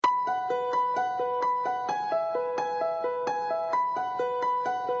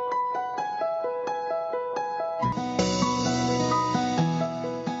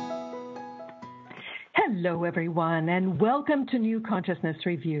Hello, everyone, and welcome to New Consciousness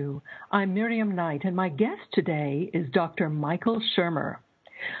Review. I'm Miriam Knight, and my guest today is Dr. Michael Shermer.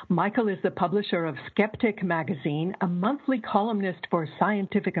 Michael is the publisher of Skeptic magazine, a monthly columnist for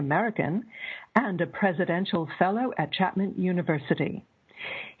Scientific American, and a presidential fellow at Chapman University.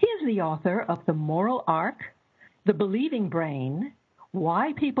 He is the author of The Moral Arc, The Believing Brain,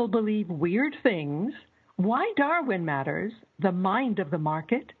 Why People Believe Weird Things, Why Darwin Matters, The Mind of the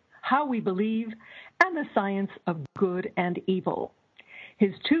Market, How We Believe, and the Science of Good and Evil.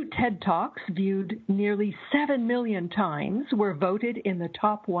 His 2 TED Talks, viewed nearly 7 million times, were voted in the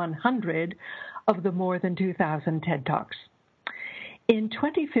top 100 of the more than 2,000 TED Talks. In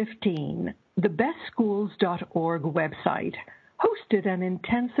 2015, the bestschools.org website hosted an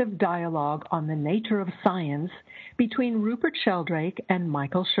intensive dialogue on the nature of science between Rupert Sheldrake and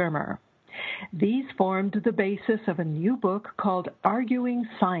Michael Shermer. These formed the basis of a new book called Arguing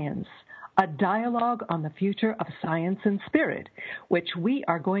Science, a dialogue on the future of science and spirit, which we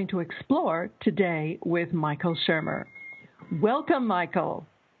are going to explore today with Michael Shermer. Welcome, Michael.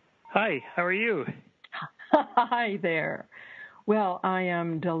 Hi, how are you? Hi there. Well, I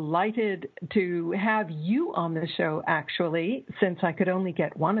am delighted to have you on the show, actually, since I could only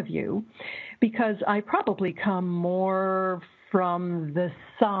get one of you, because I probably come more from the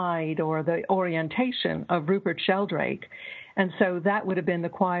side or the orientation of Rupert Sheldrake. And so that would have been the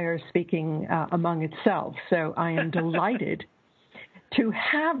choir speaking among itself. So I am delighted to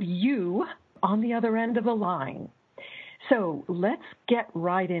have you on the other end of the line. So let's get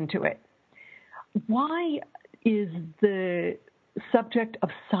right into it. Why is the subject of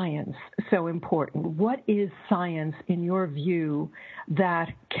science so important? What is science, in your view, that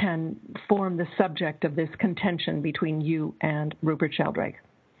can form the subject of this contention between you and Rupert Sheldrake?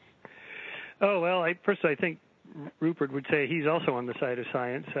 Oh, well, I think Rupert would say he's also on the side of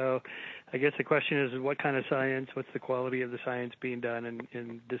science. So I guess the question is what kind of science, what's the quality of the science being done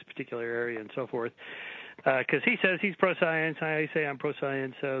in this particular area and so forth. Because he says he's pro-science, I say I'm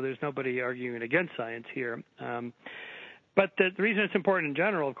pro-science, so there's nobody arguing against science here. But the reason it's important in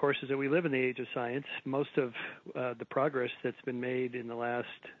general, of course, is that we live in the age of science. Most of the progress that's been made in the last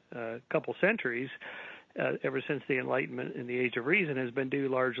couple centuries, ever since the Enlightenment and the Age of Reason, has been due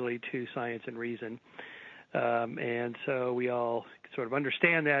largely to science and reason. And so we all sort of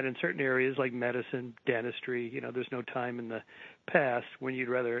understand that in certain areas like medicine, dentistry. There's no time in the past when you'd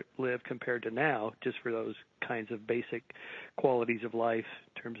rather live compared to now, just for those kinds of basic qualities of life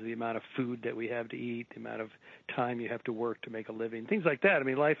in terms of the amount of food that we have to eat, the amount of time you have to work to make a living, things like that. I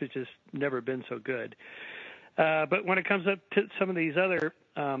mean, life has just never been so good. But when it comes up to some of these other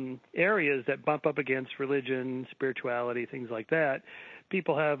areas that bump up against religion, spirituality, things like that,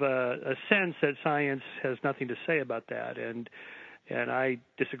 people have a sense that science has nothing to say about that, and I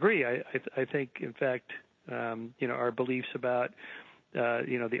disagree. I think, in fact, our beliefs about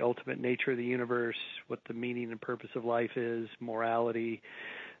the ultimate nature of the universe, what the meaning and purpose of life is, morality,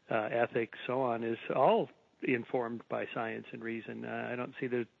 ethics, so on, is all informed by science and reason. I don't see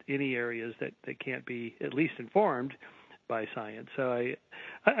there's any areas that can't be at least informed by science. So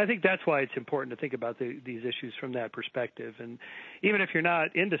I think that's why it's important to think about these issues from that perspective. And even if you're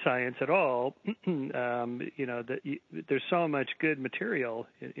not into science at all, there's so much good material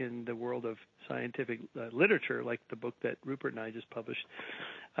in the world of scientific literature, like the book that Rupert and I just published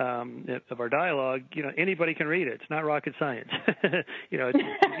of our dialogue. Anybody can read it. It's not rocket science. It's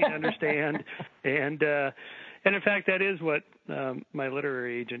easy to understand, and in fact, that is what my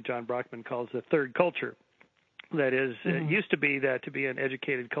literary agent John Brockman calls the third culture. That is, it used to be that to be an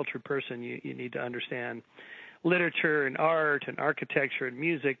educated, cultured person, you need to understand literature and art and architecture and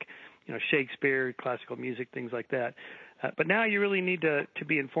music, Shakespeare, classical music, things like that. But now you really need to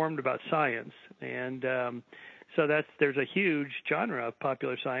be informed about science. And so there's a huge genre of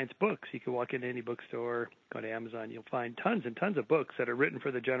popular science books. You can walk into any bookstore, go to Amazon, you'll find tons and tons of books that are written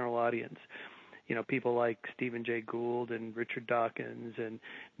for the general audience. People like Stephen Jay Gould and Richard Dawkins and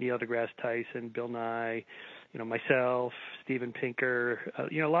Neil deGrasse Tyson, Bill Nye, myself, Steven Pinker,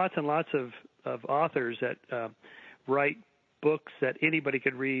 lots and lots of authors that write books that anybody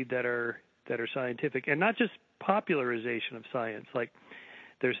could read that are scientific, and not just popularization of science. Like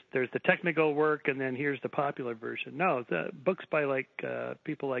there's the technical work, and then here's the popular version. No, the books by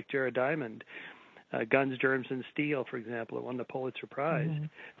people like Jared Diamond, Guns, Germs, and Steel, for example, that won the Pulitzer Prize. Mm-hmm.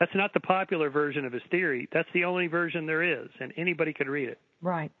 That's not the popular version of his theory. That's the only version there is, and anybody can read it.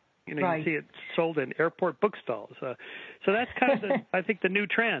 Right. You see it sold in airport bookstores. So that's kind of, I think, the new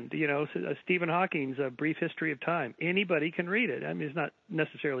trend. Stephen Hawking's A Brief History of Time. Anybody can read it. I mean, it's not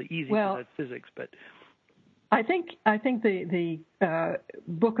necessarily easy because that's physics, but I think the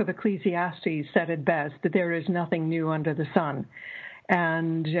book of Ecclesiastes said it best, that there is nothing new under the sun.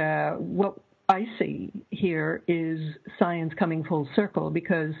 And what I see here is science coming full circle,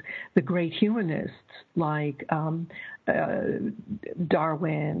 because the great humanists like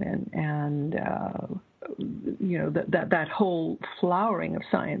Darwin and that whole flowering of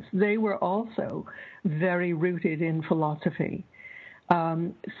science, they were also very rooted in philosophy.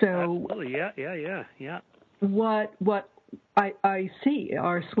 Absolutely. Yeah. What I see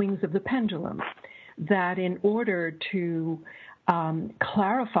are swings of the pendulum, that in order to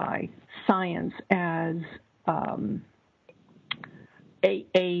clarify science as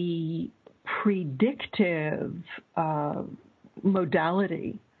a predictive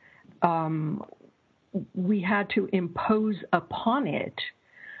modality, we had to impose upon it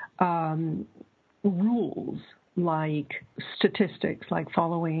rules like statistics, like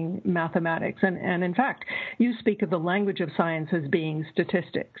following mathematics. And in fact, you speak of the language of science as being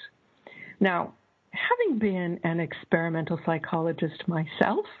statistics. Now, having been an experimental psychologist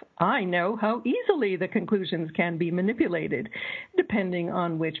myself, I know how easily the conclusions can be manipulated, depending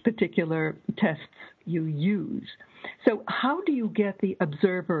on which particular tests you use. So how do you get the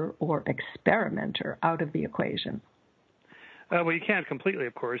observer or experimenter out of the equation? Well, you can't completely,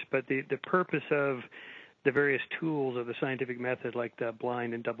 of course, but the purpose of the various tools of the scientific method, like the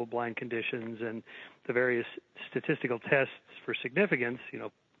blind and double-blind conditions and the various statistical tests for significance,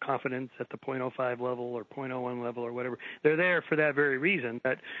 confidence at the 0.05 level or 0.01 level or whatever, they're there for that very reason,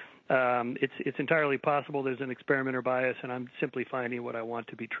 that it's entirely possible there's an experimenter bias and I'm simply finding what I want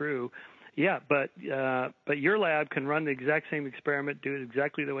to be true. Yeah, but your lab can run the exact same experiment, do it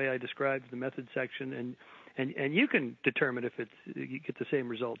exactly the way I described in the method section, and you can determine if you get the same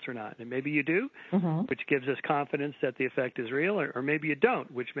results or not. And maybe you do, which gives us confidence that the effect is real, or maybe you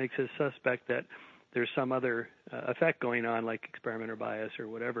don't, which makes us suspect that there's some other effect going on, like experimenter bias or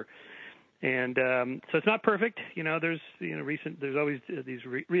whatever. And so it's not perfect. There's always these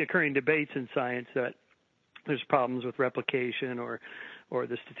reoccurring debates in science that there's problems with replication or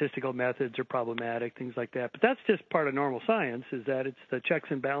the statistical methods are problematic, things like that. But that's just part of normal science, is that it's the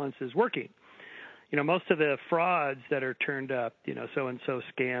checks and balances working. Most of the frauds that are turned up, so-and-so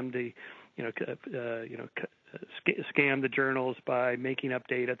scammed scam the journals by making up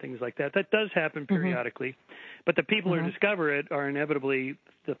data, things like that. That does happen periodically. But the people who discover it are inevitably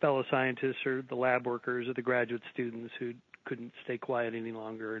the fellow scientists or the lab workers or the graduate students who couldn't stay quiet any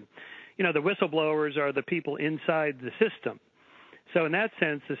longer. And, the whistleblowers are the people inside the system. So in that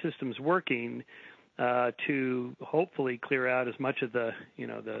sense, the system's working to hopefully clear out as much of the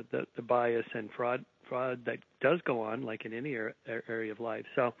bias and fraud that does go on, like in any area of life.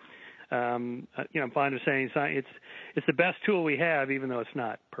 So, I'm fond of saying it's the best tool we have, even though it's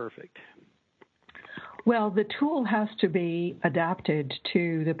not perfect. Well, the tool has to be adapted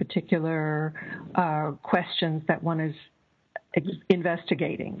to the particular questions that one is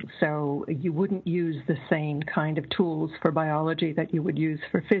investigating. So you wouldn't use the same kind of tools for biology that you would use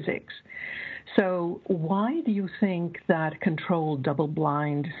for physics. So why do you think that controlled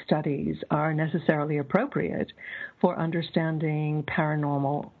double-blind studies are necessarily appropriate for understanding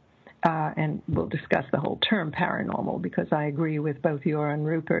paranormal? And we'll discuss the whole term paranormal, because I agree with both your and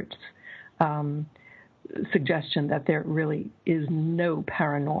Rupert's suggestion that there really is no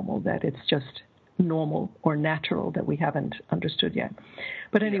paranormal, that it's just normal or natural that we haven't understood yet.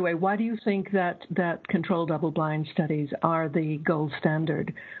 But anyway, why do you think that controlled double-blind studies are the gold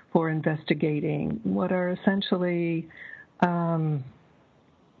standard for investigating what are essentially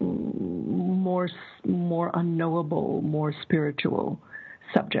more unknowable, more spiritual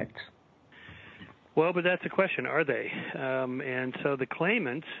subjects? Well, but that's the question, are they? And so the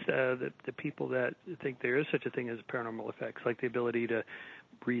claimants, the people that think there is such a thing as paranormal effects, like the ability to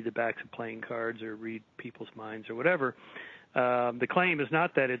read the backs of playing cards or read people's minds or whatever, the claim is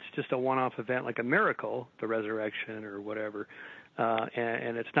not that it's just a one-off event like a miracle, the resurrection or whatever,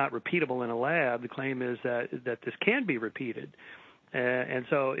 and it's not repeatable in a lab. The claim is that this can be repeated. And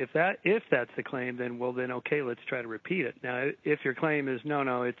so if that's the claim, then okay, let's try to repeat it. Now, if your claim is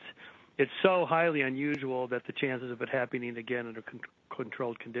no, it's so highly unusual that the chances of it happening again under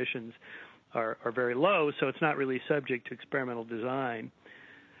controlled conditions are very low, so it's not really subject to experimental design.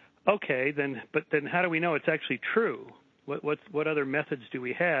 Okay, then how do we know it's actually true? What other methods do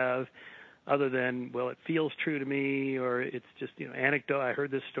we have other than, well, it feels true to me, or it's just anecdote. I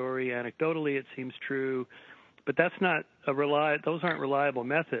heard this story anecdotally, it seems true, but that's not those aren't reliable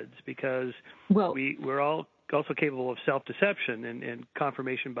methods, because we're all also capable of self-deception and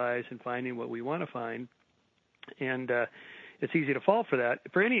confirmation bias and finding what we want to find, and it's easy to fall for that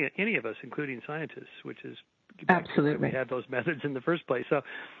for any of us, including scientists, which is Absolutely. We had those methods in the first place. So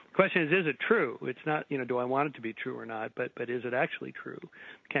the question is it true? It's not, do I want it to be true or not, but is it actually true?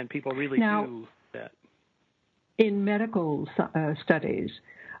 Can people really do that? In medical studies,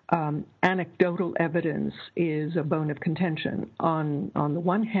 anecdotal evidence is a bone of contention. On the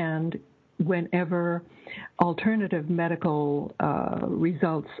one hand, whenever alternative medical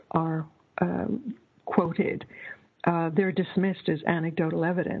results are quoted, they're dismissed as anecdotal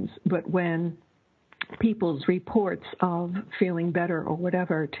evidence. But when people's reports of feeling better or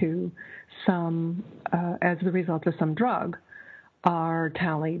whatever to some, as the result of some drug, are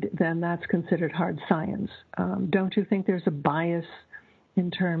tallied, then that's considered hard science. Don't you think there's a bias in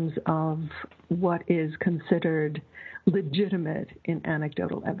terms of what is considered legitimate in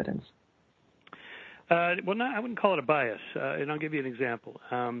anecdotal evidence? Well, no, I wouldn't call it a bias, and I'll give you an example.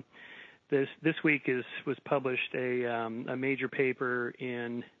 This week was published a major paper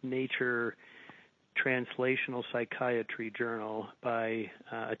in Nature Translational Psychiatry Journal by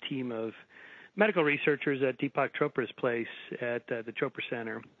a team of medical researchers at Deepak Chopra's place at the Chopra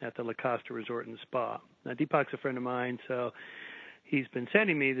Center at the La Costa Resort and Spa. Now, Deepak's a friend of mine, so he's been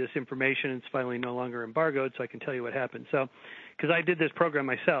sending me this information. It's finally no longer embargoed, so I can tell you what happened. So, because I did this program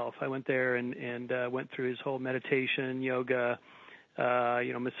myself, I went there and went through his whole meditation, yoga,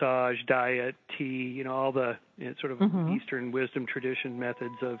 massage, diet, tea, all the sort of Eastern wisdom tradition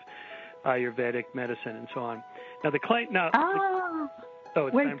methods of Ayurvedic medicine and so on. Now, the client now.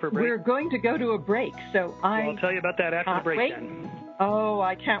 It's wait, time for a break. We're going to go to a break, so I'll tell you about that after the break. Then. Oh,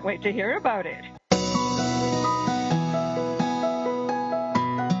 I can't wait to hear about it.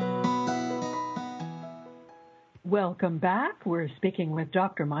 Welcome back. We're speaking with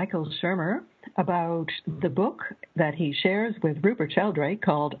Dr. Michael Shermer about the book that he shares with Rupert Sheldrake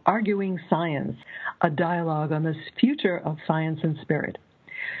called Arguing Science, a dialogue on the future of science and spirit.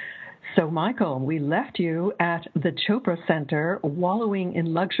 So, Michael, we left you at the Chopra Center, wallowing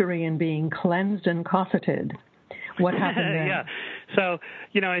in luxury and being cleansed and cosseted. What happened then? Yeah. So,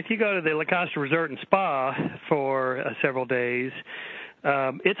 if you go to the La Costa Resort and Spa for several days,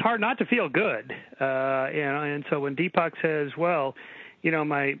 it's hard not to feel good. And so when Deepak says, well,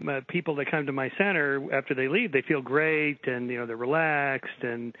 my people that come to my center, after they leave, they feel great and, they're relaxed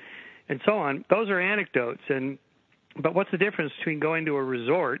and so on. Those are anecdotes. But what's the difference between going to a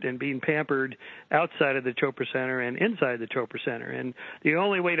resort and being pampered outside of the Chopra Center and inside the Chopra Center? And the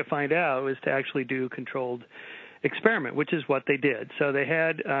only way to find out is to actually do a controlled experiment, which is what they did. So they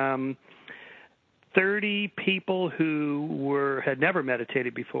had 30 people who had never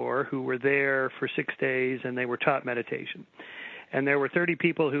meditated before, who were there for 6 days, and they were taught meditation. And there were 30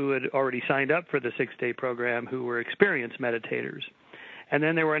 people who had already signed up for the 6-day program who were experienced meditators. And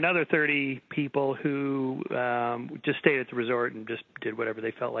then there were another 30 people who just stayed at the resort and just did whatever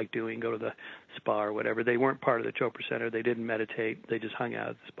they felt like doing, go to the spa or whatever. They weren't part of the Chopra Center. They didn't meditate. They just hung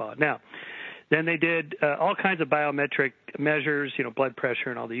out at the spa. Now, then they did all kinds of biometric measures, blood pressure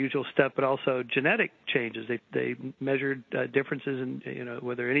and all the usual stuff, but also genetic changes. They measured differences in,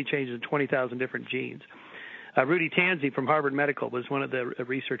 were there any changes in 20,000 different genes. Rudy Tanzi from Harvard Medical was one of the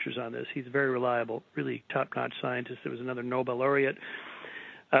researchers on this. He's very reliable, really top-notch scientist. There was another Nobel laureate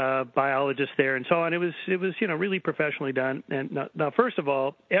biologist there and so on. It was really professionally done. And now, first of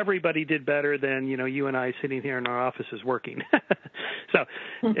all, everybody did better than, you and I sitting here in our offices working. So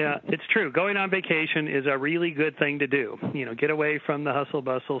it's true. Going on vacation is a really good thing to do. Get away from the hustle,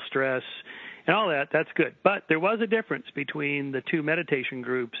 bustle, stress, and all that. That's good. But there was a difference between the two meditation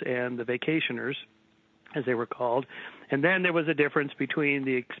groups and the vacationers, as they were called. And then there was a difference between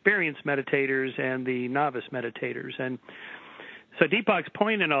the experienced meditators and the novice meditators. And so Deepak's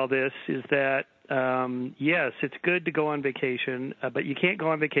point in all this is that, yes, it's good to go on vacation, but you can't go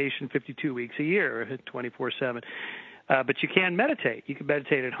on vacation 52 weeks a year, 24/7. But you can meditate. You can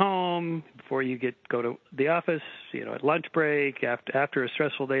meditate at home before you go to the office, at lunch break, after a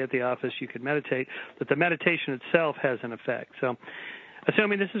stressful day at the office, you can meditate. But the meditation itself has an effect. So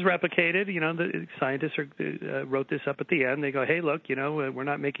assuming this is replicated, the scientists wrote this up at the end. They go, hey, look, we're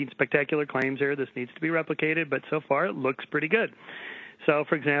not making spectacular claims here. This needs to be replicated, but so far it looks pretty good. So,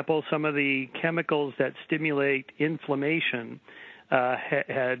 for example, some of the chemicals that stimulate inflammation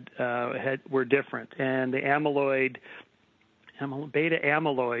were different, and the beta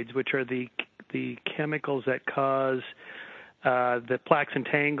amyloids, which are the chemicals that cause the plaques and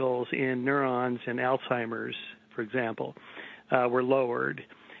tangles in neurons in Alzheimer's, for example, were lowered.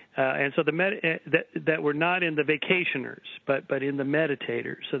 And so that were not in the vacationers, but in the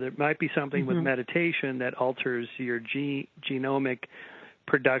meditators. So there might be something with meditation that alters your genomic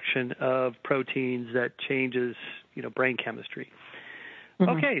production of proteins that changes, brain chemistry.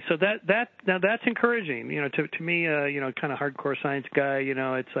 Okay, so that's encouraging. To me, kind of hardcore science guy,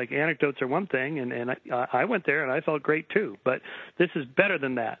 it's like anecdotes are one thing, and I went there and I felt great too. But this is better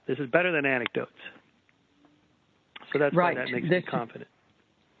than that. This is better than anecdotes. So that's right. Why that makes me confident.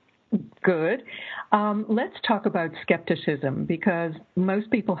 Good. Let's talk about skepticism, because most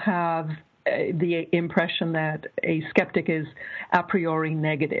people have the impression that a skeptic is a priori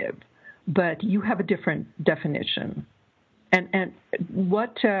negative, but you have a different definition. And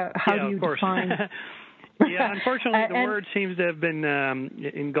what? How do you define? Yeah, unfortunately, the word seems to have been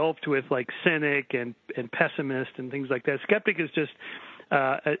engulfed with like cynic and pessimist and things like that. Skeptic is just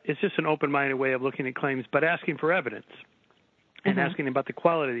it's just an open-minded way of looking at claims, but asking for evidence and asking about the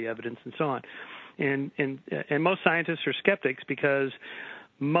quality of the evidence and so on. And most scientists are skeptics because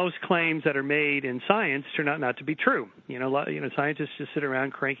most claims that are made in science turn out not to be true. Scientists just sit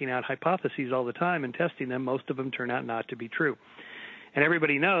around cranking out hypotheses all the time and testing them. Most of them turn out not to be true. And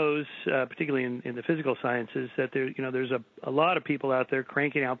everybody knows, particularly in the physical sciences, that there's a lot of people out there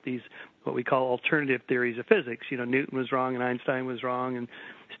cranking out these what we call alternative theories of physics. Newton was wrong and Einstein was wrong and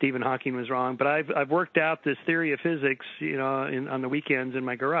Stephen Hawking was wrong. But I've worked out this theory of physics, on the weekends in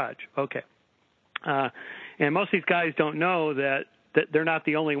my garage. Okay, and most of these guys don't know that they're not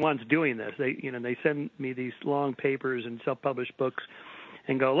the only ones doing this. They send me these long papers and self-published books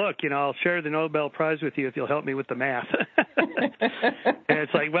and go, look, I'll share the Nobel Prize with you if you'll help me with the math. And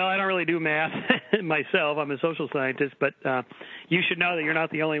it's like, well, I don't really do math myself. I'm a social scientist, but you should know that you're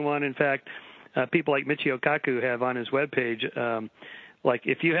not the only one. In fact, people like Michio Kaku have on his webpage, like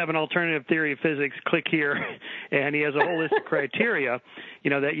if you have an alternative theory of physics, click here, and he has a whole list of criteria,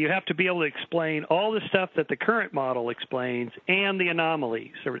 that you have to be able to explain all the stuff that the current model explains and the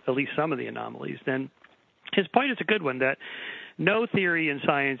anomalies, or at least some of the anomalies. Then his point is a good one, that no theory in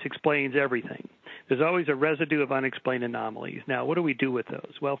science explains everything. There's always a residue of unexplained anomalies. Now, what do we do with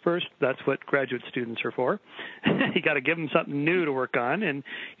those? Well, first, that's what graduate students are for. You got to give them something new to work on, and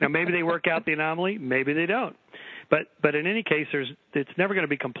maybe they work out the anomaly, maybe they don't. But in any case, it's never going to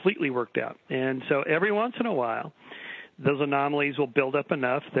be completely worked out. And so every once in a while, those anomalies will build up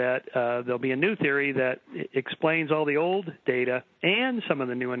enough that there'll be a new theory that explains all the old data and some of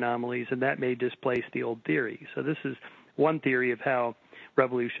the new anomalies, and that may displace the old theory. So this is one theory of how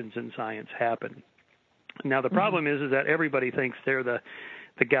revolutions in science happen. Now, the problem is that everybody thinks they're the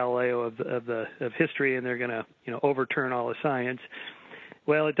Galileo of history, and they're going to overturn all of science.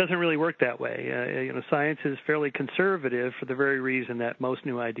 Well, it doesn't really work that way. Science is fairly conservative for the very reason that most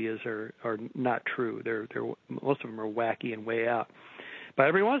new ideas are not true. Most of them are wacky and way out. But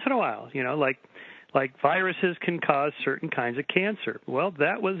every once in a while, like viruses can cause certain kinds of cancer. Well,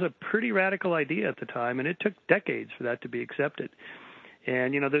 that was a pretty radical idea at the time, and it took decades for that to be accepted.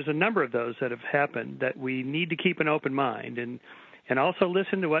 And, there's a number of those that have happened that we need to keep an open mind and also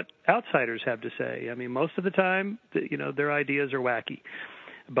listen to what outsiders have to say. I mean, most of the time, their ideas are wacky.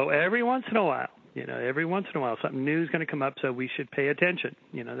 But every once in a while, something new is going to come up, so we should pay attention.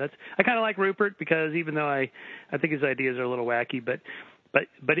 I kind of like Rupert because even though I think his ideas are a little wacky, but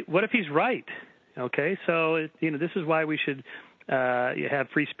what if he's right? Okay, so this is why we should have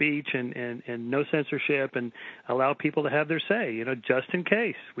free speech and no censorship and allow people to have their say. Just in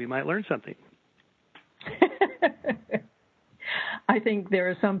case we might learn something. I think there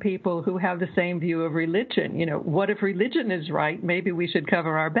are some people who have the same view of religion. What if religion is right? Maybe we should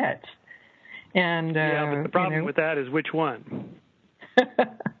cover our bets. And but the problem with that is which one?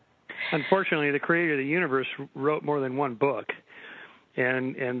 Unfortunately, the creator of the universe wrote more than one book.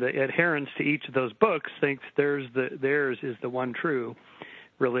 And the adherents to each of those books thinks theirs is the one true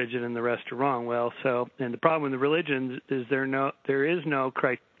religion and the rest are wrong. Well, and the problem with the religions is there's no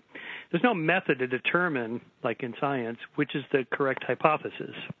method to determine, like in science, which is the correct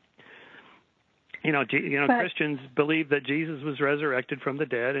hypothesis. Christians believe that Jesus was resurrected from the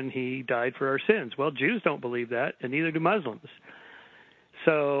dead and he died for our sins. Well, Jews don't believe that, and neither do Muslims.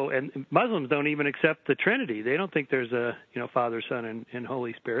 So, and Muslims don't even accept the Trinity. They don't think there's a Father, Son, and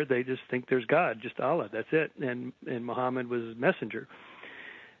Holy Spirit. They just think there's God, just Allah. That's it. And Muhammad was a messenger.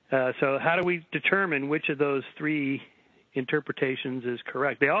 So, how do we determine which of those three interpretations is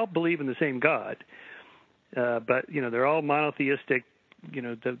correct? They all believe in the same God, but they're all monotheistic.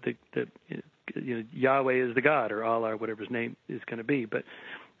 Yahweh is the God, or Allah, or whatever his name is going to be. But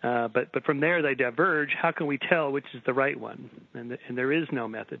from there they diverge. How can we tell which is the right one? And there is no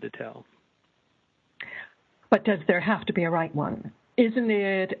method to tell. But does there have to be a right one? Isn't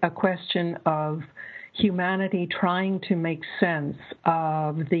it a question of humanity trying to make sense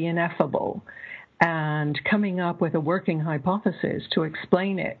of the ineffable and coming up with a working hypothesis to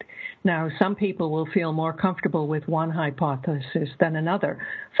explain it? Now, some people will feel more comfortable with one hypothesis than another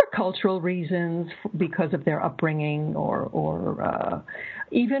for cultural reasons, because of their upbringing, or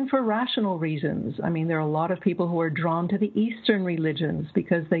even for rational reasons. I mean, there are a lot of people who are drawn to the Eastern religions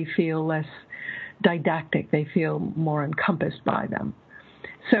because they feel less didactic, they feel more encompassed by them.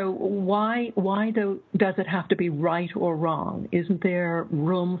 So why does it have to be right or wrong? Isn't there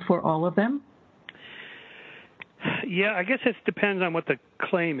room for all of them? Yeah, I guess it depends on what the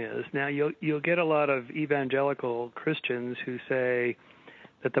claim is. Now, you'll get a lot of evangelical Christians who say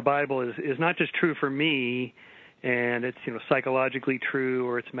that the Bible is not just true for me, and it's psychologically true,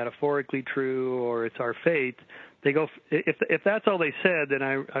 or it's metaphorically true, or it's our faith. They go, if that's all they said, then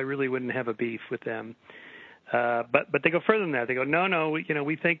I really wouldn't have a beef with them. But they go further than that. They go, no,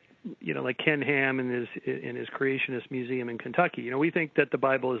 we think, like Ken Ham in his Creationist Museum in Kentucky. We think that the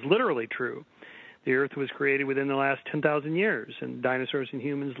Bible is literally true. The earth was created within the last 10,000 years, and dinosaurs and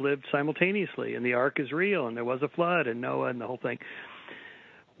humans lived simultaneously, and the ark is real, and there was a flood, and Noah, and the whole thing.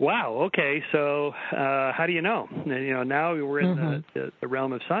 Wow, okay, so how do you know? And, now we're in the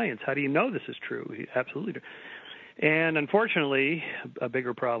realm of science. How do you know this is true? Absolutely true. And unfortunately, a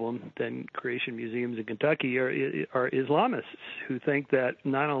bigger problem than creation museums in Kentucky are Islamists who think that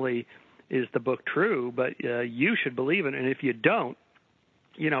not only is the book true, but you should believe it, and if you don't,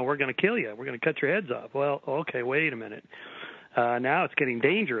 we're going to kill you. We're going to cut your heads off. Well, okay, wait a minute. Now it's getting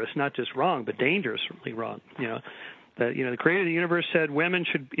dangerous, not just wrong, but dangerously wrong. The creator of the universe said women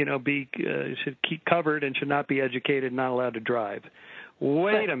should, should keep covered and should not be educated, not allowed to drive.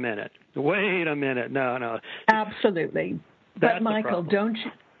 Wait a minute. No. Absolutely. But Michael, don't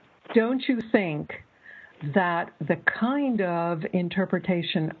you think that the kind of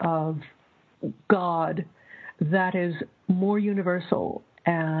interpretation of God that is more universal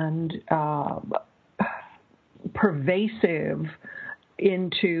and pervasive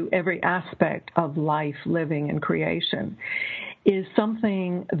into every aspect of life, living, and creation is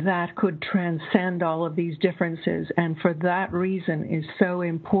something that could transcend all of these differences, and for that reason is so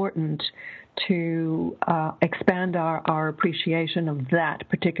important to expand our appreciation of that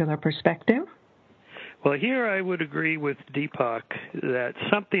particular perspective? Well, here I would agree with Deepak that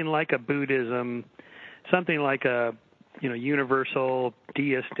something like a Buddhism, something like a universal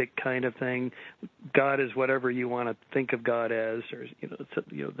deistic kind of thing, God is whatever you want to think of God as, or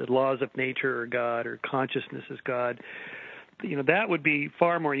the laws of nature are God, or consciousness is God. That would be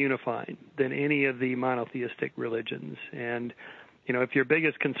far more unifying than any of the monotheistic religions. And if your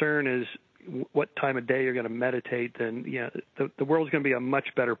biggest concern is what time of day you're going to meditate, then the world's going to be a much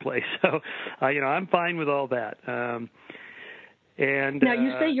better place. So I'm fine with all that. And now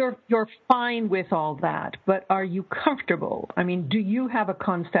you say you're fine with all that, but are you comfortable? I mean, do you have a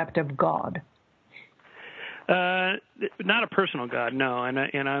concept of God? Not a personal God, no.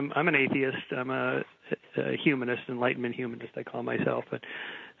 And I'm an atheist. I'm a humanist, enlightenment humanist, I call myself. But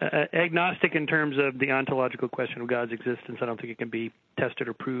agnostic in terms of the ontological question of God's existence. I don't think it can be tested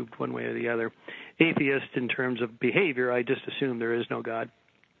or proved one way or the other. Atheist in terms of behavior. I just assume there is no God.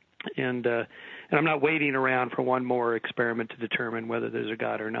 And I'm not waiting around for one more experiment to determine whether there's a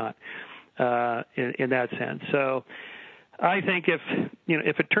God or not, in that sense. So I think if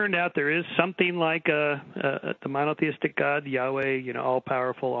it turned out there is something like the monotheistic God, Yahweh, all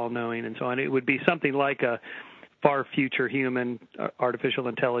powerful, all knowing, and so on, it would be something like a far future human artificial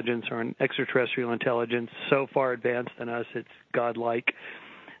intelligence or an extraterrestrial intelligence so far advanced than us, it's godlike.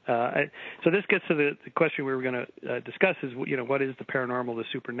 So this gets to the question we were going to discuss is, what is the paranormal, the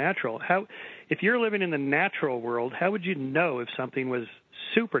supernatural? If you're living in the natural world, how would you know if something was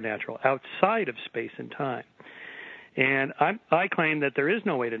supernatural outside of space and time? And I claim that there is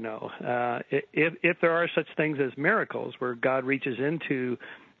no way to know. If there are such things as miracles, where God reaches into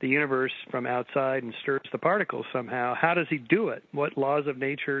the universe from outside and stirs the particles somehow, how does he do it? What laws of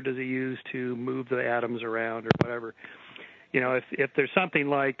nature does he use to move the atoms around or whatever? If there's something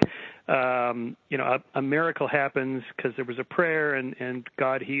like, a miracle happens because there was a prayer and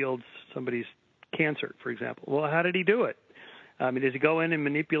God healed somebody's cancer, for example. Well, how did he do it? Does he go in and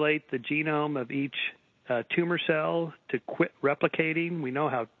manipulate the genome of each tumor cell to quit replicating? We know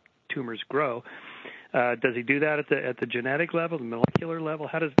how tumors grow. Does he do that at the genetic level, the molecular level?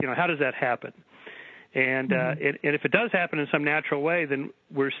 How does that happen? And and if it does happen in some natural way, then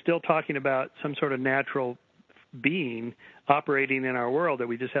we're still talking about some sort of natural being operating in our world that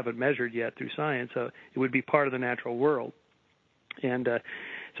we just haven't measured yet through science. So it would be part of the natural world. And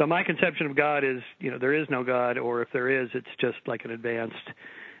so my conception of God is, there is no God, or if there is, it's just like an advanced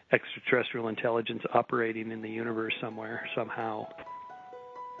extraterrestrial intelligence operating in the universe somewhere, somehow.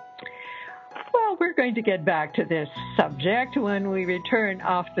 Well, Well, we're going to get back to this subject when we return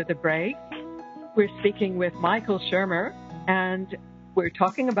after the break. We're speaking with Michael Shermer, and we're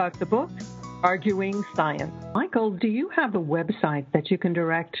talking about the book, Arguing Science. Michael, do you have a website that you can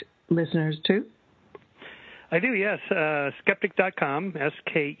direct listeners to? I do, yes. Skeptic.com,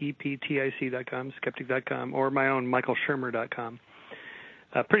 skeptic.com, skeptic.com, or my own michaelshermer.com.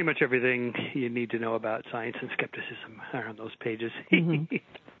 Pretty much everything you need to know about science and skepticism are on those pages. Mm-hmm.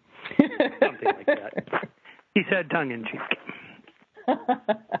 Something like that. He said tongue-in-cheek.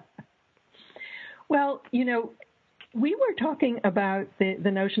 Well, we were talking about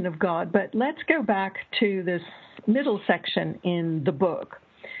the notion of God, but let's go back to this middle section in the book,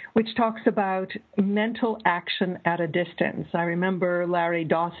 which talks about mental action at a distance. I remember Larry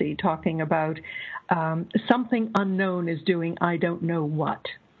Dossey talking about something unknown is doing I don't know what.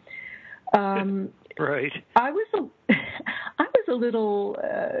 Right. I was a little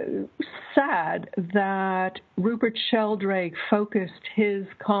sad that Rupert Sheldrake focused his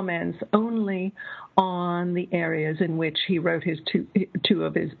comments only on the areas in which he wrote his two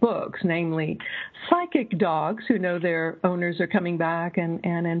of his books, namely psychic dogs who know their owners are coming back and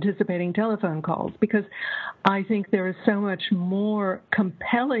anticipating telephone calls, because I think there is so much more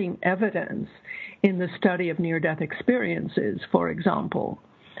compelling evidence in the study of near-death experiences, for example.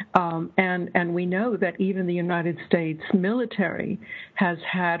 And we know that even the United States military has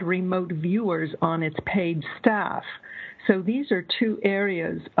had remote viewers on its paid staff. So these are two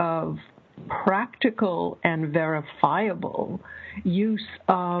areas of practical and verifiable use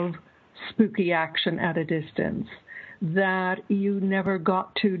of spooky action at a distance that you never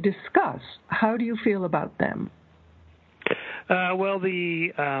got to discuss. How do you feel about them? Well,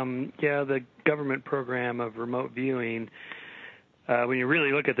 the government program of remote viewing, when you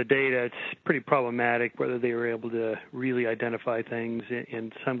really look at the data, it's pretty problematic whether they were able to really identify things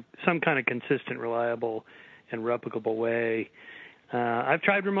in some kind of consistent, reliable, and replicable way. I've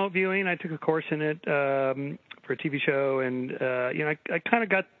tried remote viewing. I took a course in it for a TV show, and I kind of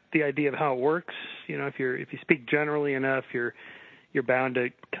got the idea of how it works. If you speak generally enough, you're bound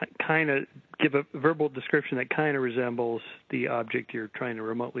to kind of give a verbal description that kind of resembles the object you're trying to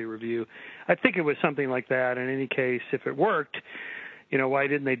remotely review. I think it was something like that. In any case, if it worked, why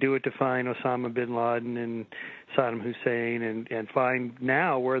didn't they do it to find Osama bin Laden and Saddam Hussein and find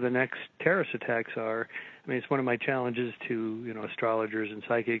now where the next terrorist attacks are? I mean, it's one of my challenges to, astrologers and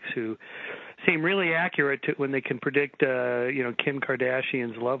psychics who seem really accurate when they can predict, Kim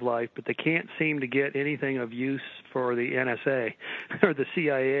Kardashian's love life, but they can't seem to get anything of use for the NSA or the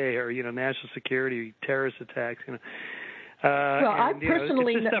CIA or, national security, terrorist attacks, Well, I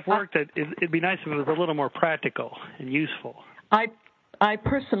personally... if this stuff worked, it'd be nice if it was a little more practical and useful. I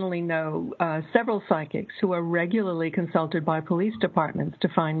personally know several psychics who are regularly consulted by police departments to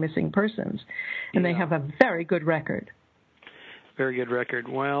find missing persons, and they have a very good record. Very good record.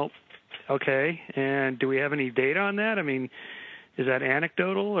 Well, okay. And do we have any data on that? I mean, is that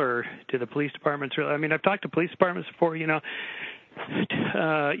anecdotal, or do the police departments really? I mean, I've talked to police departments before. They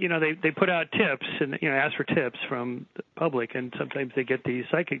put out tips and ask for tips from the public, and sometimes they get these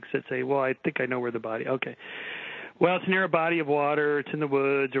psychics that say, "Well, I think I know where the body." Okay. Well, it's near a body of water, it's in the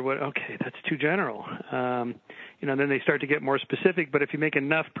woods, or what? Okay, that's too general. Then they start to get more specific. But if you make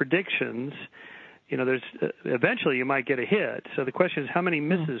enough predictions, there's eventually you might get a hit. So the question is, how many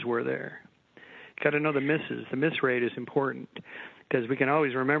misses were there? Got to know the misses. The miss rate is important because we can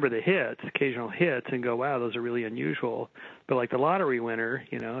always remember the hits, occasional hits, and go, wow, those are really unusual. But like the lottery winner,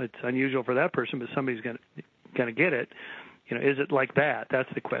 it's unusual for that person, but somebody's going to get it. Is it like that? That's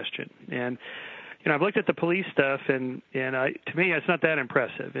the question. And I've looked at the police stuff, and to me, it's not that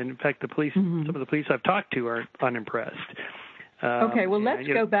impressive. And in fact, the police, some of the police I've talked to are unimpressed. Okay, well, let's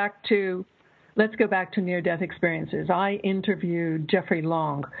go back to near-death experiences. I interviewed Jeffrey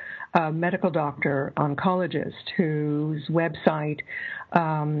Long, a medical doctor, oncologist, whose website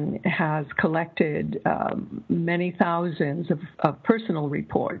has collected many thousands of personal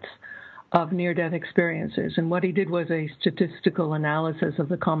reports of near-death experiences, and what he did was a statistical analysis of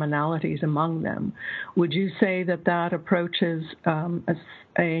the commonalities among them. Would you say that approaches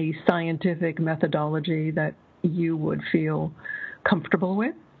a scientific methodology that you would feel comfortable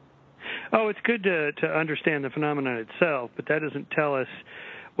with? Oh, it's good to understand the phenomenon itself, but that doesn't tell us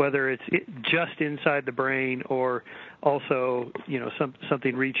whether it's just inside the brain or also,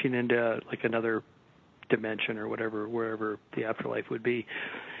 something reaching into like another dimension or whatever, wherever the afterlife would be.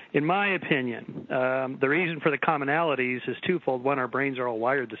 in my opinion, the reason for the commonalities is twofold. One, our brains are all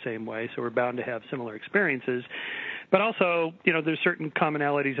wired the same way, so we're bound to have similar experiences. But also, there's certain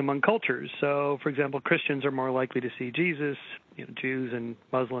commonalities among cultures. So, for example, Christians are more likely to see Jesus. Jews and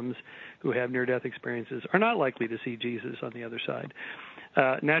Muslims who have near-death experiences are not likely to see Jesus on the other side.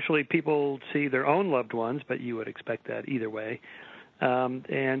 Naturally, people see their own loved ones, but you would expect that either way.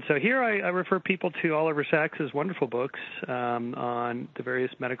 And so here I refer people to Oliver Sacks's wonderful books on the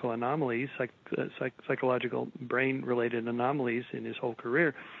various medical anomalies, psychological brain-related anomalies in his whole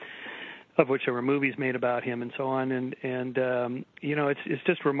career, of which there were movies made about him and so on. And it's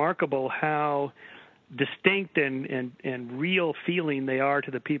just remarkable how distinct and real feeling they are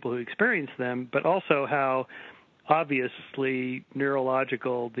to the people who experience them, but also how obviously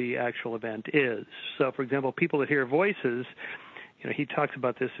neurological the actual event is. So, for example, people that hear voices, he talks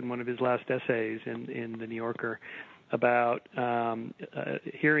about this in one of his last essays in the New Yorker about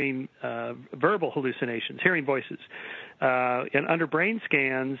hearing verbal hallucinations, hearing voices. And under brain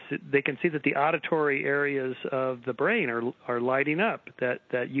scans, they can see that the auditory areas of the brain are lighting up,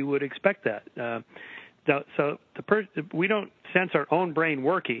 that you would expect that. So we don't sense our own brain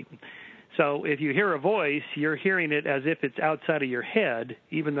working. So if you hear a voice, you're hearing it as if it's outside of your head,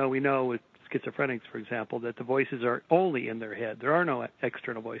 even though we know with schizophrenics, for example, that the voices are only in their head. There are no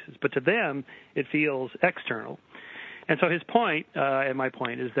external voices. But to them, it feels external. And so his point, and my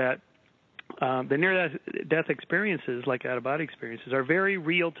point, is that the near-death experiences, like out-of-body experiences, are very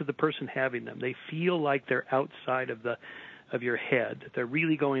real to the person having them. They feel like they're outside of your head. They're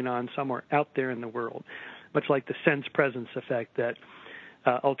really going on somewhere out there in the world, much like the sense-presence effect that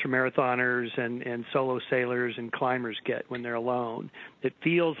ultramarathoners and solo sailors and climbers get when they're alone. It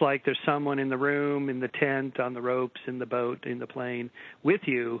feels like there's someone in the room, in the tent, on the ropes, in the boat, in the plane with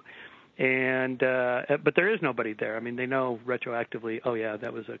you, and but there is nobody there. I mean, they know retroactively, oh yeah,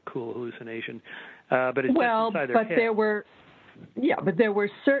 that was a cool hallucination, but it's just inside their head. There were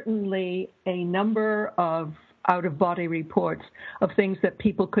certainly a number of out-of-body reports of things that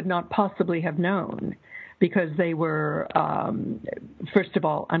people could not possibly have known, because they were, first of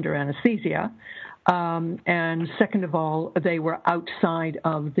all, under anesthesia, and second of all, they were outside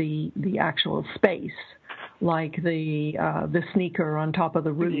of the actual space, like the sneaker on top of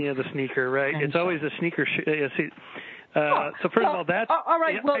the roof. Yeah, the sneaker, right? And it's always a sneaker. So first of all, that's all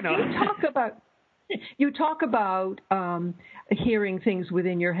right. Yeah, well, I know. You talk about hearing things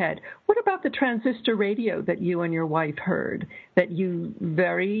within your head. What about the transistor radio that you and your wife heard, that you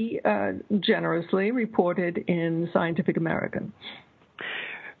very generously reported in Scientific American?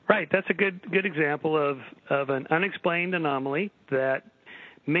 Right. That's a good example of an unexplained anomaly that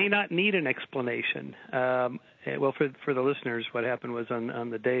may not need an explanation. Well, for the listeners, what happened was on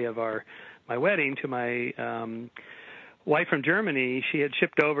the day of my wedding to my wife from Germany, she had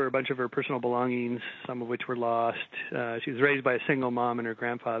shipped over a bunch of her personal belongings, some of which were lost. She was raised by a single mom and her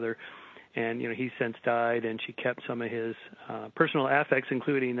grandfather, and he since died, and she kept some of his personal affects,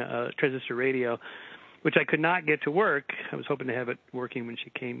 including a transistor radio, which I could not get to work. I was hoping to have it working when she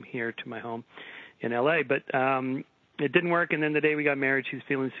came here to my home in L.A., but it didn't work, and then the day we got married, she was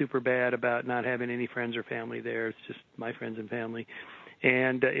feeling super bad about not having any friends or family there. It's just my friends and family.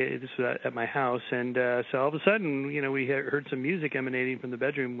 And this was at my house, and so all of a sudden, we heard some music emanating from the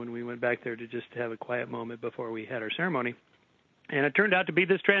bedroom when we went back there to just have a quiet moment before we had our ceremony. And it turned out to be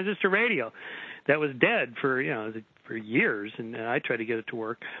this transistor radio that was dead for years, and I tried to get it to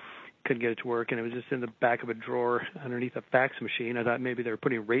work. Couldn't get it to work, and it was just in the back of a drawer underneath a fax machine. I thought maybe they were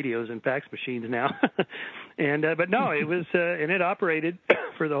putting radios in fax machines now, and but no, it was, and it operated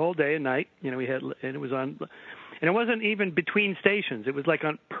for the whole day and night. We had, and it was on, and it wasn't even between stations. It was like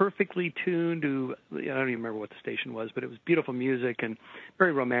on perfectly tuned to, I don't even remember what the station was, but it was beautiful music and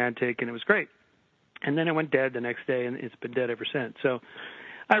very romantic, and it was great. And then it went dead the next day, and it's been dead ever since. So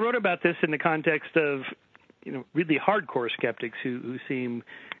I wrote about this in the context of really hardcore skeptics who seem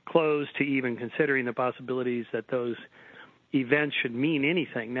closed to even considering the possibilities that those events should mean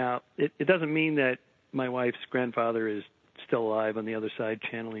anything. Now, it doesn't mean that my wife's grandfather is still alive on the other side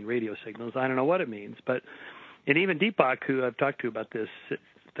channeling radio signals. I don't know what it means. And even Deepak, who I've talked to about this,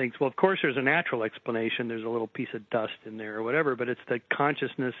 thinks, well, of course there's a natural explanation. There's a little piece of dust in there or whatever, but it's the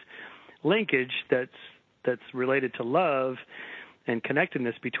consciousness linkage that's related to love and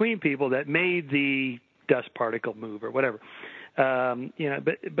connectedness between people that made the dust particle move or whatever.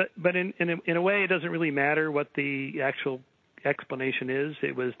 But in a way, it doesn't really matter what the actual explanation is.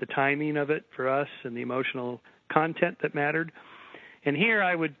 It was the timing of it for us and the emotional content that mattered. And here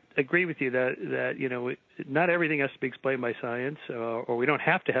I would agree with you that not everything has to be explained by science, or we don't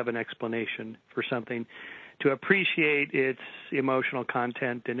have to have an explanation for something to appreciate its emotional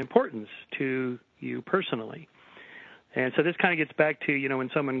content and importance to you personally. And so this kind of gets back to, when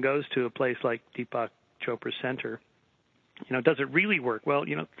someone goes to a place like Deepak Chopra's center, does it really work? Well,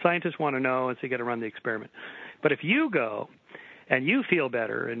 scientists want to know, and so you got to run the experiment. But if you go and you feel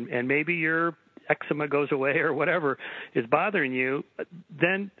better, and maybe your eczema goes away or whatever is bothering you,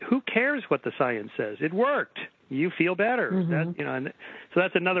 then who cares what the science says? It worked. You feel better. Mm-hmm. And so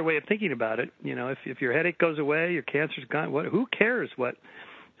that's another way of thinking about it. If your headache goes away, your cancer's gone, who cares what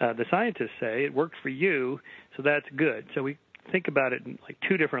the scientists say? It worked for you, so that's good. So we think about it in like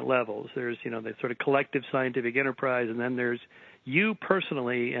two different levels. There's, the sort of collective scientific enterprise, and then there's you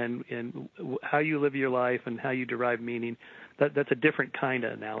personally and how you live your life and how you derive meaning. That's a different kind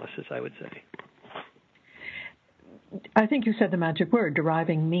of analysis, I would say. I think you said the magic word,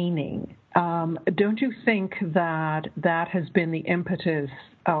 deriving meaning. Don't you think that has been the impetus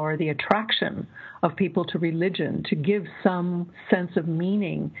or the attraction of people to religion, to give some sense of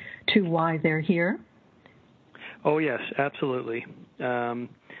meaning to why they're here? Oh, yes, absolutely.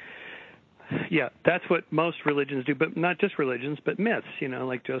 Yeah, that's what most religions do, but not just religions, but myths,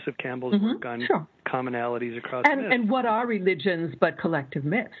 like Joseph Campbell's work on commonalities across myths. And what are religions but collective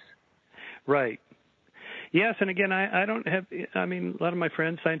myths? Right. Yes, and again, I don't have. A lot of my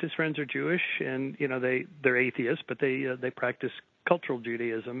friends, scientist friends, are Jewish, and they're atheists, but they practice cultural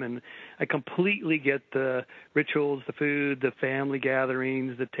Judaism, and I completely get the rituals, the food, the family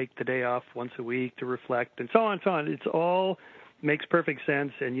gatherings that take the day off once a week to reflect, and so on and so on. It's all makes perfect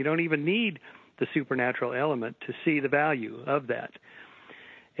sense, and you don't even need the supernatural element to see the value of that.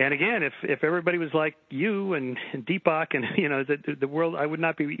 And again, if everybody was like you and Deepak and, the world, I would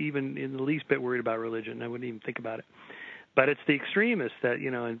not be even in the least bit worried about religion. I wouldn't even think about it. But it's the extremists that,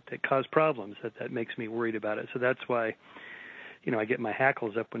 that cause problems that makes me worried about it. So that's why, I get my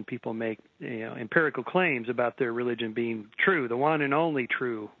hackles up when people make, empirical claims about their religion being true, the one and only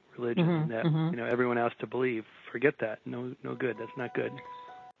true religion that, everyone else to believe. Forget that. No good. That's not good.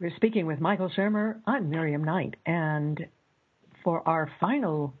 We're speaking with Michael Shermer. I'm Miriam Knight, and for our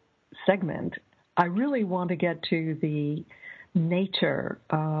final segment, I really want to get to the nature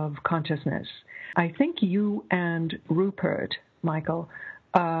of consciousness. I think you and Rupert, Michael,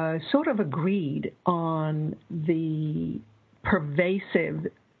 sort of agreed on the pervasive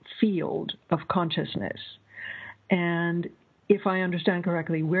field of consciousness. And if I understand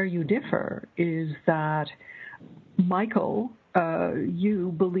correctly, where you differ is that, Michael,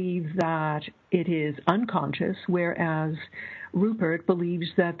 you believe that it is unconscious, whereas Rupert believes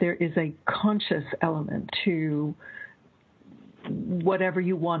that there is a conscious element to whatever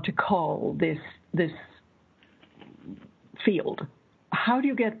you want to call this field. How do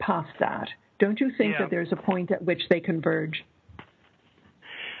you get past that? Don't you think that there's a point at which they converge?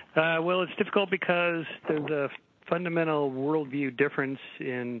 Well, it's difficult because there's a fundamental worldview difference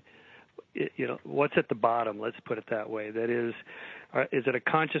in what's at the bottom, let's put it that way. That is it a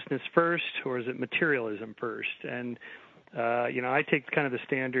consciousness first or is it materialism first? And, I take kind of the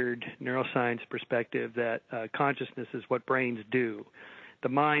standard neuroscience perspective that consciousness is what brains do. The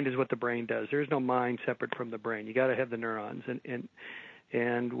mind is what the brain does. There's no mind separate from the brain. You got to have the neurons.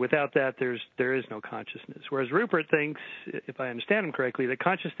 And without that, there is no consciousness. Whereas Rupert thinks, if I understand him correctly, that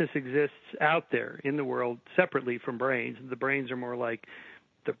consciousness exists out there in the world separately from brains. The brains are more like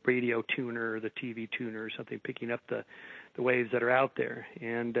the radio tuner or the TV tuner or something, picking up the waves that are out there.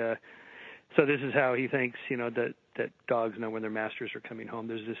 And so this is how he thinks, that dogs know when their masters are coming home.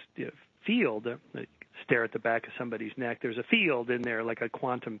 There's this field, stare at the back of somebody's neck. There's a field in there, like a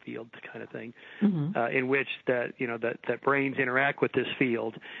quantum field kind of thing, in which that brains interact with this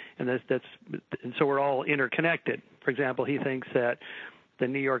field, and and so we're all interconnected. For example, he thinks that the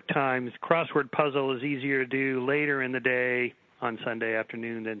New York Times crossword puzzle is easier to do later in the day on Sunday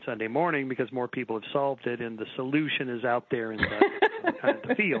afternoon than Sunday morning because more people have solved it, and the solution is out there in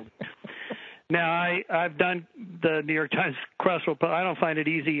the field. Now, I've done the New York Times crossword puzzle. I don't find it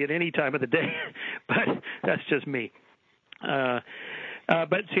easy at any time of the day, but that's just me. But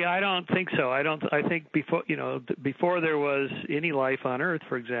see, I don't think so. I think before there was any life on Earth,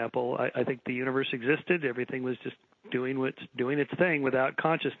 for example, I think the universe existed. Everything was just doing its thing without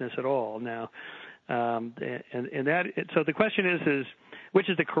consciousness at all. Now, so the question is which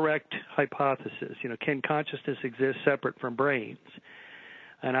is the correct hypothesis? Can consciousness exist separate from brains?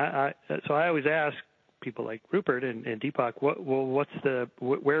 And so I always ask people like Rupert and Deepak,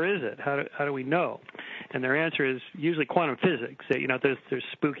 where is it? How do we know? And their answer is usually quantum physics. There's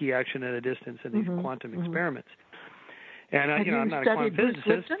spooky action at a distance in these quantum experiments. And I'm not a quantum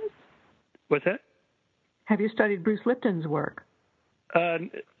physicist. What's that? Have you studied Bruce Lipton's work?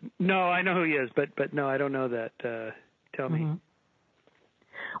 No, I know who he is, but no, I don't know that. Tell me. Mm-hmm.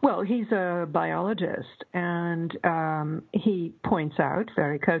 Well, he's a biologist, and he points out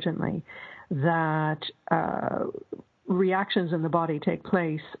very cogently that reactions in the body take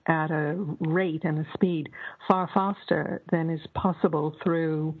place at a rate and a speed far faster than is possible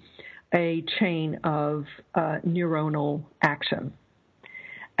through a chain of neuronal action.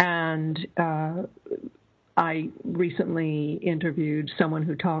 And I recently interviewed someone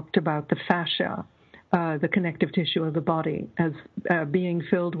who talked about the fascia, the connective tissue of the body, as being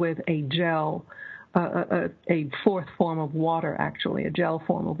filled with a gel, a fourth form of water, actually, a gel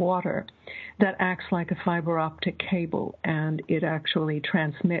form of water, that acts like a fiber optic cable, and it actually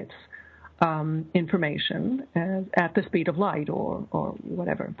transmits information at the speed of light or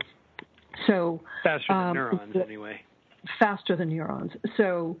whatever. So faster than neurons, anyway. Faster than neurons.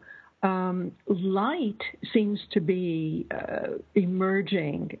 So light seems to be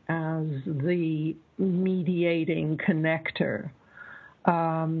emerging as the mediating connector.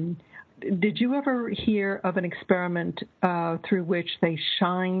 Did you ever hear of an experiment through which they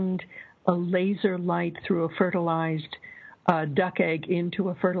shined a laser light through a fertilized duck egg into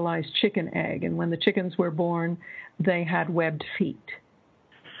a fertilized chicken egg, and when the chickens were born, they had webbed feet?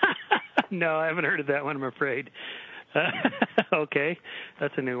 No, I haven't heard of that one, I'm afraid. Okay,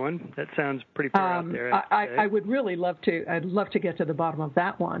 that's a new one. That sounds pretty far out there. I would really love to. I'd love to get to the bottom of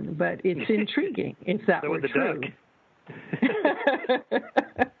that one, but it's intriguing if that were true.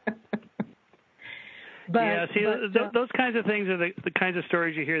 Those kinds of things are the kinds of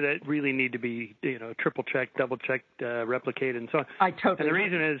stories you hear that really need to be, triple checked, double checked, replicated, and so on. I totally. And the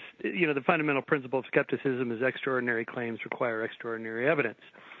reason is, the fundamental principle of skepticism is extraordinary claims require extraordinary evidence.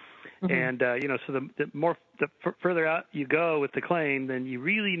 Mm-hmm. And so the further out you go with the claim, then you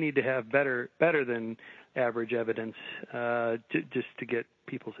really need to have better than average evidence just to get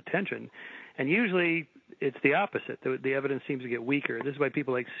people's attention. And usually it's the opposite. The evidence seems to get weaker. This is why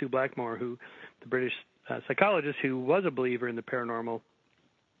people like Sue Blackmore, the British psychologist who was a believer in the paranormal,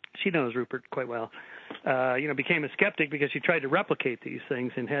 she knows Rupert quite well, became a skeptic because she tried to replicate these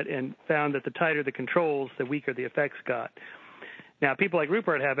things and found that the tighter the controls, the weaker the effects got. Now, people like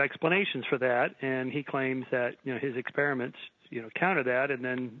Rupert have explanations for that, and he claims that his experiments counter that, and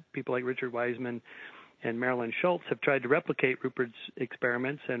then people like Richard Wiseman and Marilyn Schultz have tried to replicate Rupert's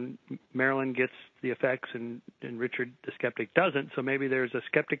experiments, and Marilyn gets the effects, and Richard, the skeptic, doesn't. So maybe there's a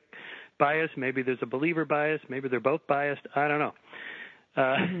skeptic bias, maybe there's a believer bias, maybe they're both biased. I don't know.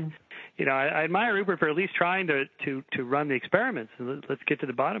 I admire Rupert for at least trying to run the experiments. And let's get to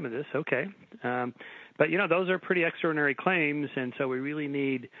the bottom of this. Okay. But those are pretty extraordinary claims, and so we really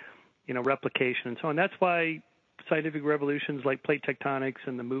need, replication and so on. That's why scientific revolutions like plate tectonics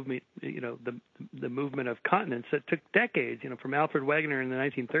and the movement, the movement of continents that took decades, from Alfred Wegener in the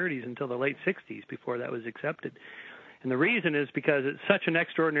 1930s until the late 60s before that was accepted. And the reason is because it's such an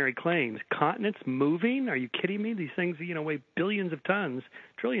extraordinary claim. Continents moving? Are you kidding me? These things, weigh billions of tons,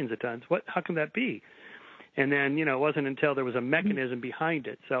 trillions of tons. How can that be? And then, it wasn't until there was a mechanism behind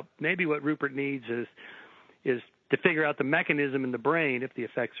it. So maybe what Rupert needs is to figure out the mechanism in the brain, if the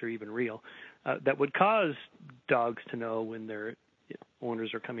effects are even real, that would cause dogs to know when their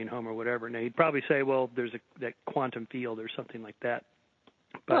owners are coming home or whatever. Now, he'd probably say, well, there's that quantum field or something like that.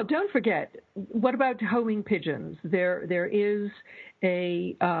 But, well, don't forget, what about homing pigeons? There is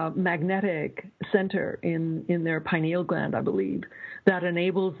a magnetic center in their pineal gland, I believe, that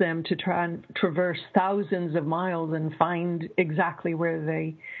enables them to traverse thousands of miles and find exactly where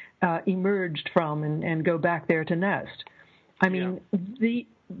they emerged from and go back there to nest. I mean,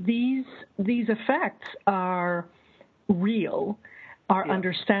 these effects are real. Our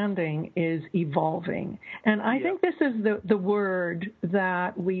understanding is evolving. And I think this is the word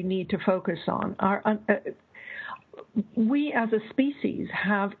that we need to focus on. We as a species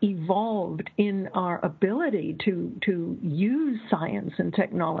have evolved in our ability to use science and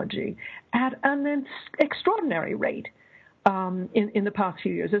technology at an extraordinary rate in the past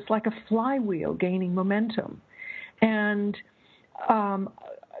few years. It's like a flywheel gaining momentum. And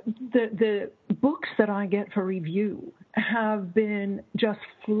the books that I get for review have been just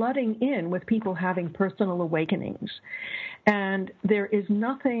flooding in with people having personal awakenings. And there is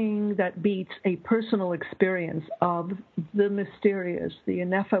nothing that beats a personal experience of the mysterious, the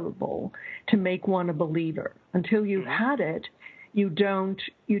ineffable, to make one a believer. Until you've had it, you don't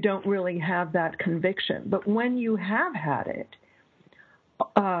really have that conviction. But when you have had it,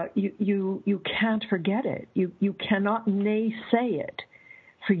 you can't forget it. You cannot naysay it.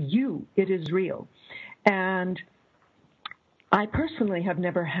 For you, it is real. And I personally have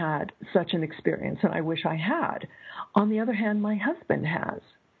never had such an experience, and I wish I had. On the other hand, my husband has.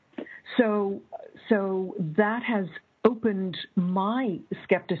 So that has opened my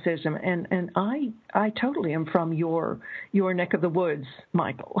skepticism, and I totally am from your neck of the woods,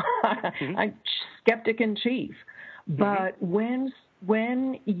 Michael. Mm-hmm. I'm skeptic in chief. But when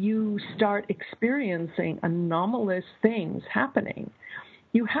you start experiencing anomalous things happening,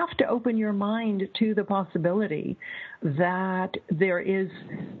 you have to open your mind to the possibility that there is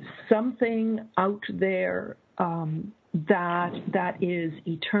something out there that is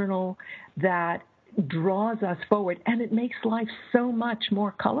eternal, that draws us forward, and it makes life so much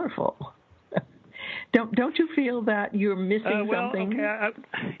more colorful. Don't you feel that you're missing something? Okay.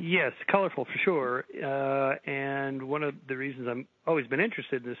 Yes, colorful for sure. And one of the reasons I've always been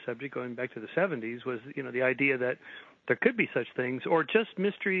interested in this subject, going back to the 70s, was the idea that there could be such things, or just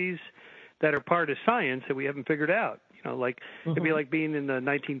mysteries that are part of science that we haven't figured out. It'd be like being in the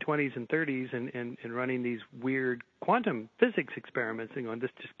 1920s and 30s and running these weird quantum physics experiments and going,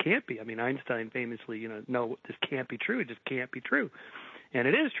 this just can't be. I mean, Einstein famously, no, this can't be true. It just can't be true. And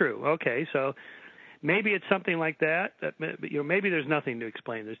it is true. Okay, so maybe it's something like that. Maybe there's nothing to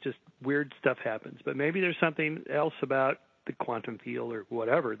explain. There's just weird stuff happens. But maybe there's something else about the quantum field or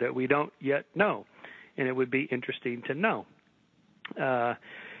whatever that we don't yet know. And it would be interesting to know.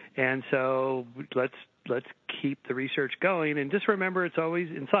 And so let's keep the research going. And just remember, it's always,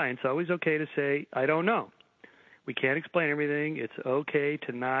 in science, always okay to say, I don't know. We can't explain everything. It's okay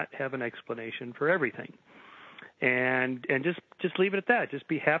to not have an explanation for everything. And just leave it at that. Just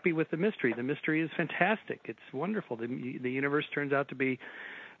be happy with the mystery. The mystery is fantastic. It's wonderful. The universe turns out to be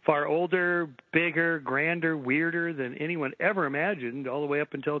far older, bigger, grander, weirder than anyone ever imagined, all the way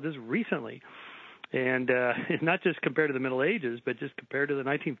up until just recently. And not just compared to the Middle Ages, but just compared to the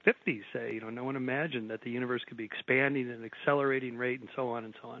 1950s, say. No one imagined that the universe could be expanding at an accelerating rate and so on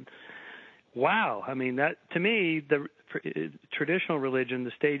and so on. Wow. I mean, that, to me, the traditional religion,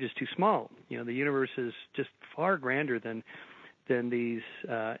 the stage is too small. The universe is just far grander than these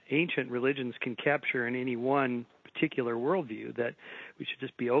ancient religions can capture in any one particular worldview, that we should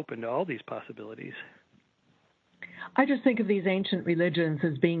just be open to all these possibilities. I just think of these ancient religions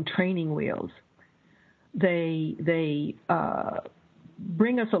as being training wheels. They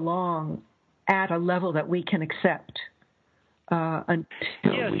bring us along at a level that we can accept until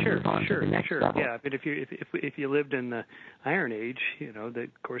we move on to the next level. Yeah, but if you lived in the Iron Age, of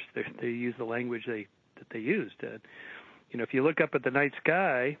course they use the language that they used. If you look up at the night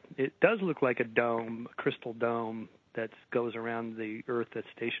sky, it does look like a dome, a crystal dome that goes around the Earth that's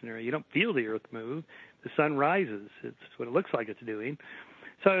stationary. You don't feel the Earth move. The sun rises. It's what it looks like it's doing.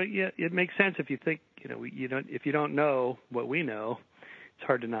 So yeah, it makes sense if you think, if you don't know what we know, it's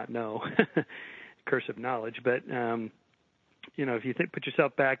hard to not know. Curse of knowledge. But if you put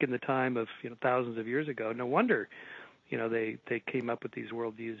yourself back in the time of thousands of years ago, no wonder they came up with these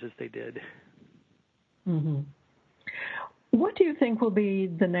worldviews as they did. Mm-hmm. What do you think will be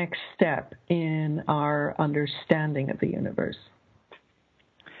the next step in our understanding of the universe?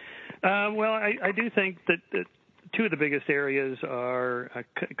 Well, I do think that two of the biggest areas are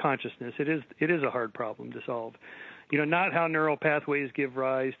consciousness. It is a hard problem to solve. Not how neural pathways give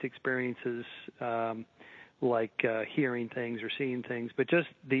rise to experiences like hearing things or seeing things, but just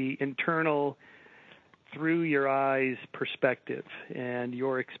the internal, through your eyes perspective and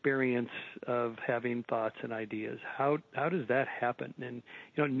your experience of having thoughts and ideas. How does that happen? And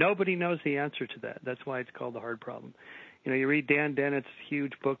nobody knows the answer to that. That's why it's called the hard problem. You read Dan Dennett's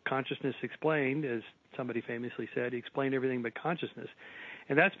huge book, Consciousness Explained, as somebody famously said, he explained everything but consciousness.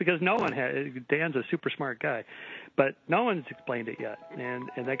 And that's because no one has. Dan's a super smart guy, but no one's explained it yet. And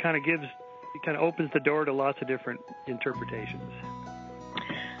that kind of opens the door to lots of different interpretations.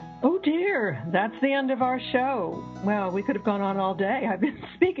 Oh, dear. That's the end of our show. Well, we could have gone on all day. I've been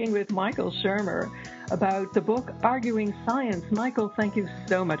speaking with Michael Shermer about the book, Arguing Science. Michael, thank you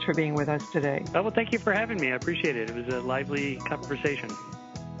so much for being with us today. Oh, well, thank you for having me. I appreciate it. It was a lively conversation.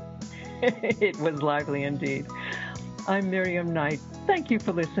 It was lively indeed. I'm Miriam Knight. Thank you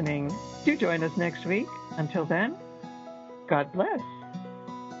for listening. Do join us next week. Until then, God bless.